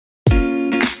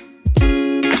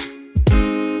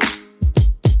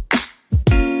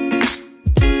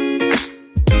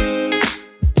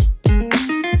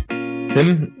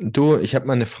Tim, du, ich habe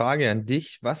mal eine Frage an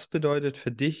dich. Was bedeutet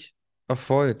für dich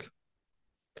Erfolg?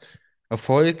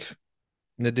 Erfolg,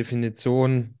 eine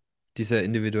Definition, die sehr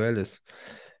individuell ist.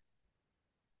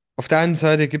 Auf der einen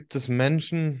Seite gibt es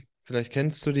Menschen, vielleicht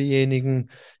kennst du diejenigen,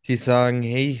 die sagen,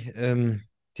 hey,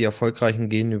 die Erfolgreichen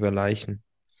gehen über Leichen.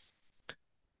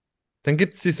 Dann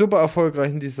gibt es die super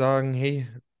Erfolgreichen, die sagen, hey,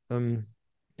 ähm,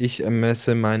 ich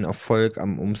ermesse meinen Erfolg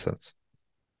am Umsatz.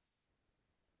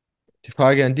 Die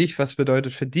Frage an dich, was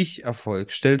bedeutet für dich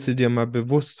Erfolg? Stellst du dir mal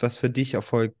bewusst, was für dich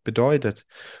Erfolg bedeutet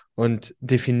und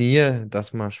definiere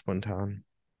das mal spontan.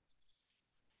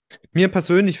 Mir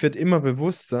persönlich wird immer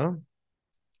bewusster,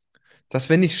 dass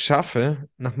wenn ich es schaffe,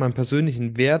 nach meinen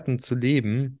persönlichen Werten zu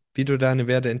leben, wie du deine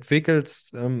Werte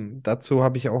entwickelst, dazu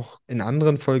habe ich auch in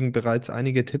anderen Folgen bereits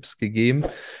einige Tipps gegeben.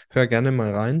 Hör gerne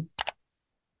mal rein.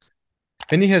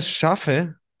 Wenn ich es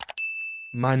schaffe,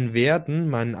 meinen Werten,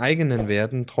 meinen eigenen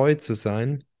Werten treu zu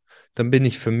sein, dann bin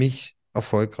ich für mich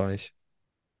erfolgreich.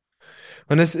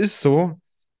 Und es ist so,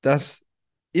 dass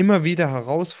immer wieder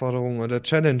Herausforderungen oder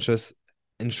Challenges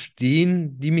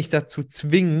entstehen, die mich dazu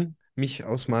zwingen, mich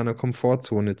aus meiner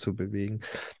Komfortzone zu bewegen.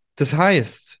 Das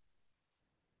heißt,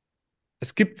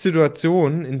 es gibt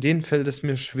Situationen, in denen fällt es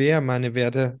mir schwer, meine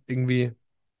Werte irgendwie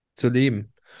zu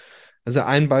leben. Also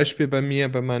ein Beispiel bei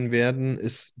mir, bei meinen Werten,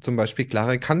 ist zum Beispiel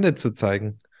klare Kante zu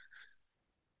zeigen,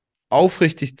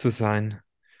 aufrichtig zu sein,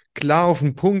 klar auf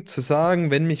den Punkt zu sagen,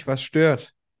 wenn mich was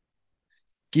stört.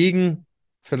 Gegen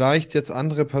vielleicht jetzt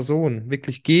andere Personen,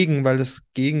 wirklich gegen, weil es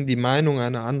gegen die Meinung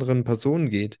einer anderen Person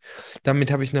geht.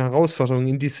 Damit habe ich eine Herausforderung.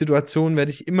 In die Situation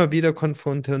werde ich immer wieder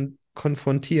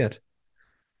konfrontiert.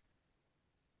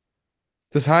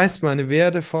 Das heißt, meine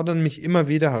Werte fordern mich immer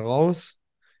wieder heraus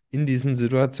in diesen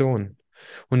Situationen.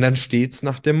 Und dann steht's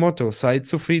nach dem Motto, sei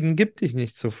zufrieden, gib dich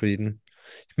nicht zufrieden.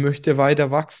 Ich möchte weiter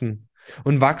wachsen.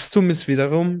 Und Wachstum ist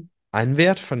wiederum ein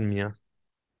Wert von mir.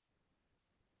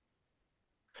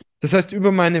 Das heißt,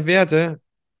 über meine Werte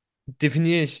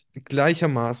definiere ich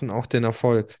gleichermaßen auch den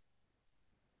Erfolg.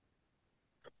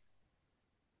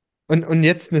 Und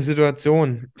jetzt eine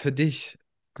Situation für dich,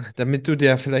 damit du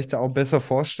dir vielleicht auch besser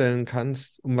vorstellen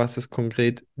kannst, um was es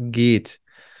konkret geht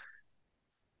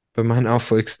bei meiner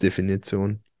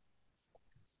Erfolgsdefinition.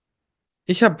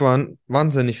 Ich habe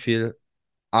wahnsinnig viel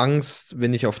Angst,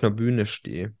 wenn ich auf einer Bühne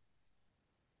stehe.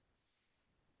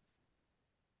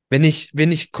 Wenn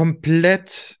ich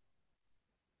komplett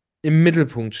im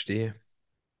Mittelpunkt stehe.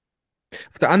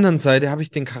 Auf der anderen Seite habe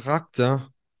ich den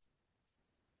Charakter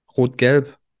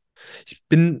rot-gelb. Ich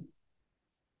bin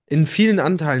in vielen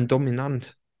Anteilen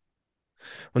dominant.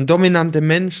 Und dominante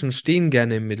Menschen stehen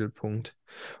gerne im Mittelpunkt.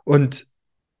 Und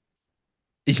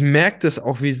ich merke das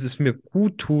auch, wie es mir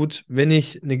gut tut, wenn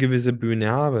ich eine gewisse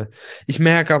Bühne habe. Ich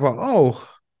merke aber auch,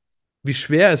 wie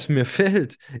schwer es mir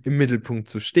fällt, im Mittelpunkt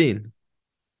zu stehen.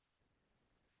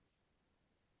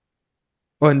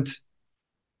 Und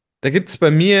da gibt es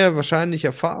bei mir wahrscheinlich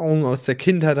Erfahrungen aus der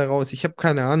Kindheit heraus. Ich habe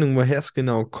keine Ahnung, woher es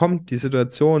genau kommt. Die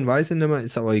Situation weiß ich nicht mehr,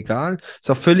 ist aber egal.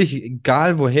 Ist auch völlig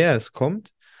egal, woher es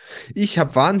kommt. Ich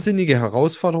habe wahnsinnige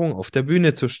Herausforderungen, auf der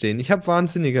Bühne zu stehen. Ich habe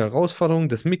wahnsinnige Herausforderungen,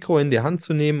 das Mikro in die Hand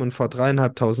zu nehmen und vor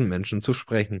 3.500 Menschen zu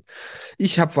sprechen.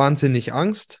 Ich habe wahnsinnig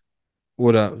Angst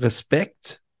oder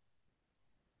Respekt,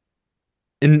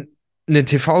 in eine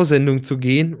TV-Sendung zu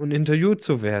gehen und interviewt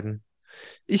zu werden.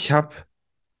 Ich habe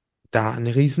da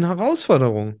eine riesen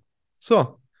Herausforderung.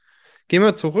 So, gehen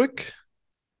wir zurück.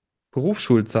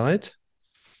 Berufsschulzeit.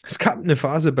 Es gab eine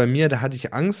Phase bei mir, da hatte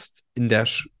ich Angst, in der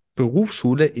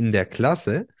Berufsschule, in der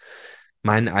Klasse,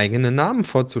 meinen eigenen Namen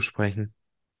vorzusprechen.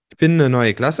 Ich bin in eine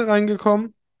neue Klasse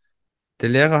reingekommen. Der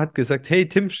Lehrer hat gesagt, hey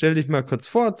Tim, stell dich mal kurz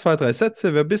vor, zwei, drei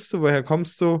Sätze. Wer bist du? Woher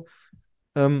kommst du?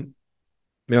 Ähm,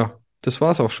 ja, das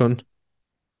war's auch schon.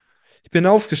 Ich bin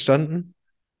aufgestanden.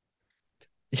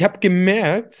 Ich habe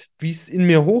gemerkt, wie es in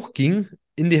mir hochging,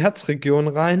 in die Herzregion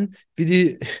rein, wie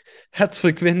die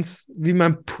Herzfrequenz, wie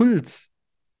mein Puls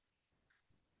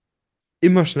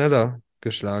immer schneller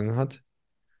geschlagen hat.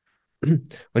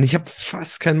 Und ich habe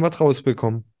fast kein Wort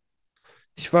rausbekommen.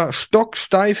 Ich war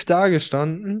stocksteif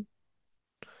dagestanden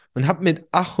und habe mit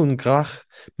Ach und Krach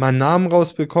meinen Namen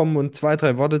rausbekommen und zwei,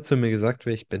 drei Worte zu mir gesagt,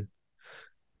 wer ich bin.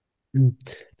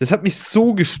 Das hat mich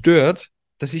so gestört,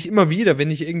 dass ich immer wieder, wenn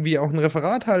ich irgendwie auch ein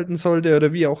Referat halten sollte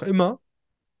oder wie auch immer,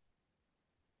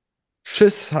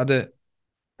 Schiss hatte,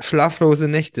 schlaflose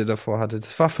Nächte davor hatte.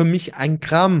 Das war für mich ein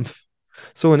Krampf.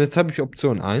 So, und jetzt habe ich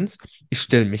Option eins: ich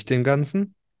stelle mich dem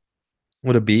Ganzen,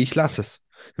 oder B, ich lasse es.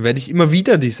 Dann werde ich immer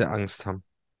wieder diese Angst haben.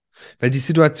 Weil die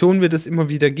Situation wird es immer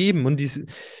wieder geben und die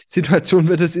Situation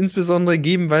wird es insbesondere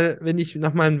geben, weil, wenn ich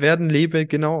nach meinen Werten lebe,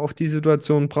 genau auch die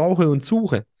Situation brauche und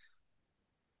suche.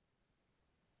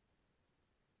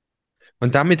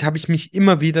 Und damit habe ich mich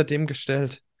immer wieder dem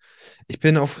gestellt. Ich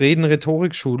bin auf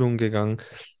Reden-Rhetorik-Schulungen gegangen.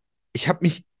 Ich habe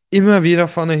mich immer wieder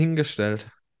vorne hingestellt.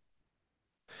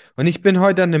 Und ich bin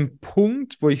heute an dem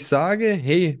Punkt, wo ich sage,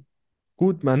 hey,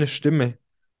 gut, meine Stimme.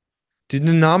 Die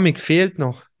Dynamik fehlt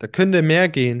noch. Da könnte mehr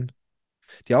gehen.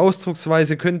 Die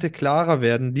Ausdrucksweise könnte klarer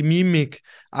werden. Die Mimik,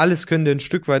 alles könnte ein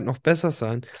Stück weit noch besser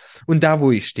sein. Und da,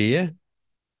 wo ich stehe,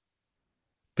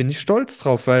 bin ich stolz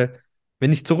drauf, weil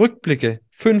wenn ich zurückblicke,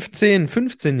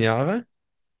 15 Jahre,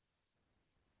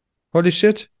 holy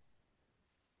shit.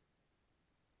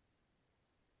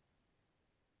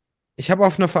 Ich habe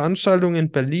auf einer Veranstaltung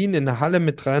in Berlin in einer Halle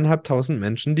mit 3.500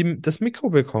 Menschen das Mikro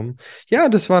bekommen. Ja,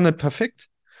 das war nicht perfekt.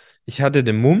 Ich hatte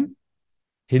den Mumm,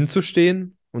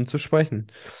 hinzustehen und zu sprechen.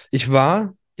 Ich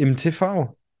war im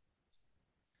TV.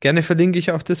 Gerne verlinke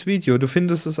ich auch das Video. Du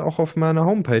findest es auch auf meiner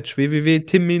Homepage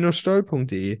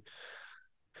www.tim-stoll.de.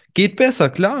 Geht besser,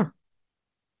 klar.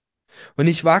 Und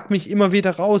ich wage mich immer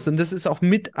wieder raus. Und das ist auch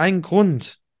mit ein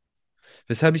Grund,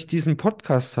 weshalb ich diesen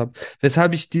Podcast habe,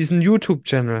 weshalb ich diesen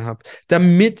YouTube-Channel habe,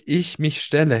 damit ich mich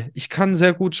stelle. Ich kann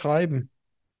sehr gut schreiben.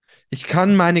 Ich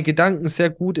kann meine Gedanken sehr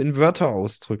gut in Wörter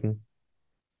ausdrücken.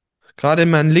 Gerade in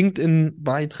meinen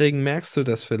LinkedIn-Beiträgen merkst du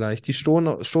das vielleicht. Die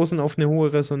stoßen auf eine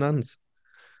hohe Resonanz.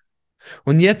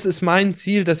 Und jetzt ist mein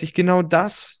Ziel, dass ich genau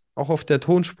das auch auf der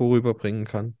Tonspur rüberbringen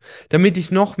kann, damit ich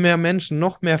noch mehr Menschen,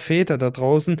 noch mehr Väter da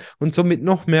draußen und somit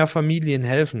noch mehr Familien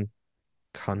helfen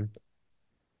kann.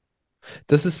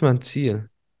 Das ist mein Ziel.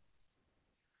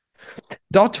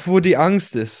 Dort, wo die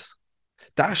Angst ist,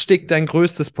 da steckt dein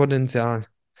größtes Potenzial.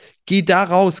 Geh da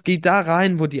raus, geh da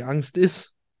rein, wo die Angst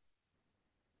ist,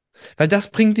 weil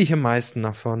das bringt dich am meisten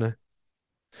nach vorne.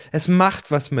 Es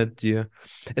macht was mit dir.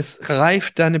 Es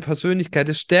reift deine Persönlichkeit,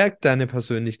 es stärkt deine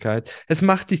Persönlichkeit. Es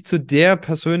macht dich zu der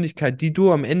Persönlichkeit, die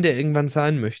du am Ende irgendwann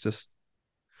sein möchtest.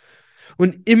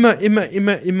 Und immer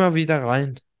wieder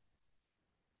rein.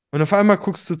 Und auf einmal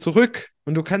guckst du zurück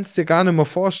und du kannst dir gar nicht mehr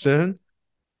vorstellen,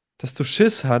 dass du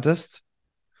Schiss hattest,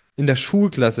 in der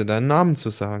Schulklasse deinen Namen zu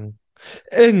sagen.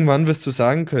 Irgendwann wirst du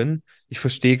sagen können, ich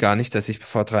verstehe gar nicht, dass ich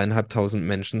vor 3.500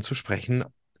 Menschen zu sprechen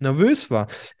nervös war.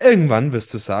 Irgendwann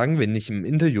wirst du sagen, wenn ich im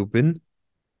Interview bin,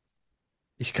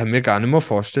 ich kann mir gar nicht mehr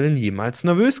vorstellen, jemals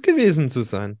nervös gewesen zu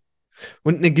sein.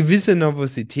 Und eine gewisse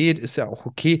Nervosität ist ja auch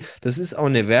okay. Das ist auch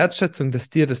eine Wertschätzung,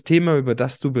 dass dir das Thema, über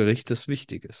das du berichtest,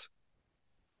 wichtig ist.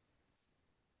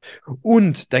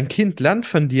 Und dein Kind lernt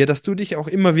von dir, dass du dich auch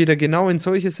immer wieder genau in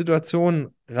solche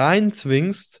Situationen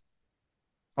reinzwingst,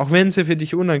 auch wenn sie für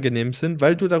dich unangenehm sind,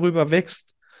 weil du darüber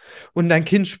wächst. Und dein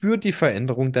Kind spürt die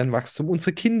Veränderung, dein Wachstum.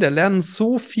 Unsere Kinder lernen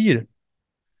so viel.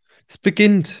 Es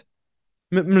beginnt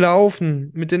mit dem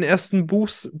Laufen, mit den ersten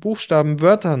Buchstaben,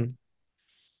 Wörtern,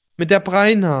 mit der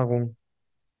Breinnahrung.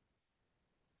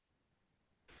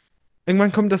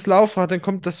 Irgendwann kommt das Laufrad, dann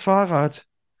kommt das Fahrrad.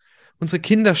 Unsere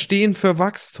Kinder stehen für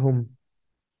Wachstum.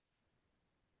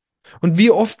 Und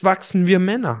wie oft wachsen wir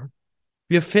Männer,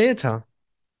 wir Väter?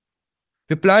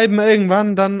 Wir bleiben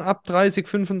irgendwann dann ab 30,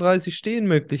 35 stehen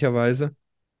möglicherweise.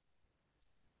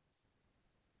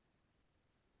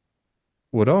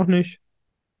 Oder auch nicht.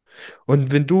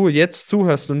 Und wenn du jetzt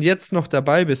zuhörst und jetzt noch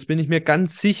dabei bist, bin ich mir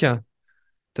ganz sicher,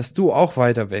 dass du auch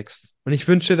weiter wächst. Und ich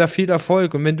wünsche dir da viel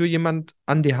Erfolg. Und wenn du jemand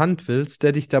an die Hand willst,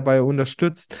 der dich dabei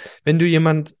unterstützt, wenn du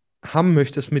jemand haben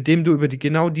möchtest, mit dem du über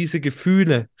genau diese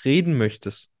Gefühle reden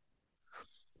möchtest,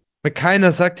 weil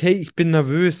keiner sagt, hey, ich bin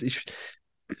nervös, ich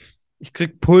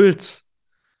krieg Puls,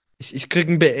 ich krieg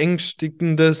ein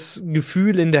beängstigendes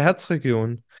Gefühl in der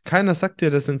Herzregion. Keiner sagt dir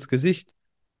das ins Gesicht,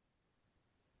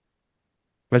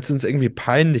 weil es uns irgendwie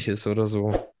peinlich ist oder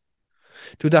so.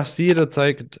 Du darfst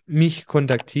jederzeit mich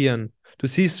kontaktieren. Du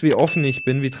siehst, wie offen ich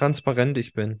bin, wie transparent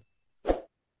ich bin. Und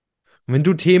wenn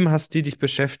du Themen hast, die dich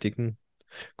beschäftigen,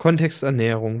 Kontext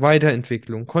Ernährung,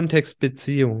 Weiterentwicklung, Kontext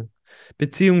Beziehung,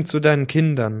 Beziehung zu deinen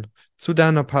Kindern, zu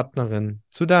deiner Partnerin,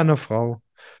 zu deiner Frau,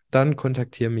 dann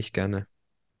kontaktiere mich gerne.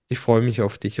 Ich freue mich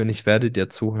auf dich und ich werde dir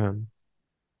zuhören.